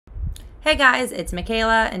Hey guys, it's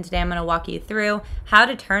Michaela, and today I'm going to walk you through how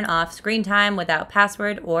to turn off screen time without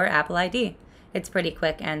password or Apple ID. It's pretty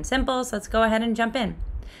quick and simple, so let's go ahead and jump in.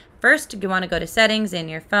 First, you want to go to settings in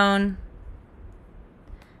your phone,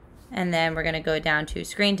 and then we're going to go down to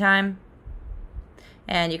screen time,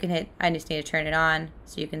 and you can hit, I just need to turn it on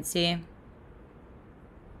so you can see.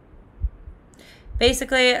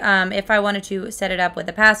 Basically, if I wanted to set it up with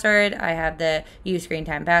a password, I have the use screen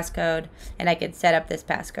time passcode, and I could set up this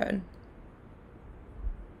passcode.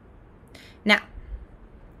 Now,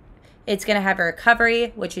 it's going to have a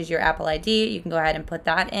recovery, which is your Apple ID. You can go ahead and put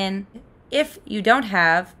that in. If you don't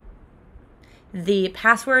have the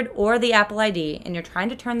password or the Apple ID and you're trying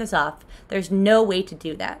to turn this off, there's no way to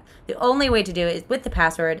do that. The only way to do it is with the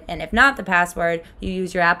password, and if not the password, you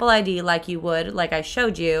use your Apple ID like you would, like I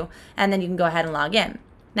showed you, and then you can go ahead and log in.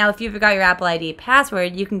 Now, if you forgot your Apple ID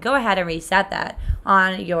password, you can go ahead and reset that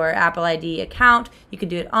on your Apple ID account. You can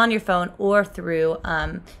do it on your phone or through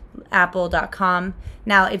apple.com.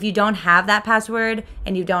 Now, if you don't have that password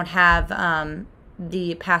and you don't have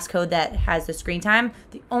the passcode that has the screen time,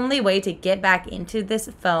 the only way to get back into this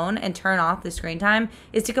phone and turn off the screen time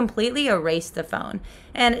is to completely erase the phone.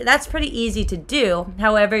 And that's pretty easy to do.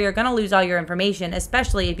 However, you're going to lose all your information,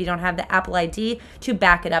 especially if you don't have the Apple ID to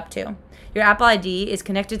back it up to. Your Apple ID is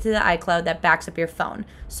connected to the iCloud that backs up your phone.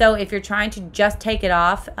 So if you're trying to just take it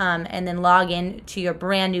off and then log in to your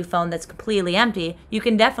brand new phone that's completely empty, you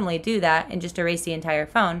can definitely do that and just erase the entire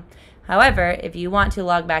phone. However, if you want to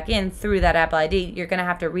log back in through that Apple ID, you're going to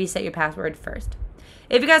have to reset your password first.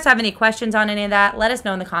 If you guys have any questions on any of that, let us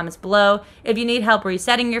know in the comments below. If you need help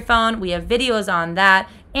resetting your phone, we have videos on that.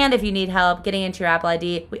 And if you need help getting into your Apple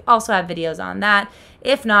ID, we also have videos on that.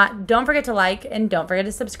 If not, don't forget to like and don't forget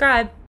to subscribe.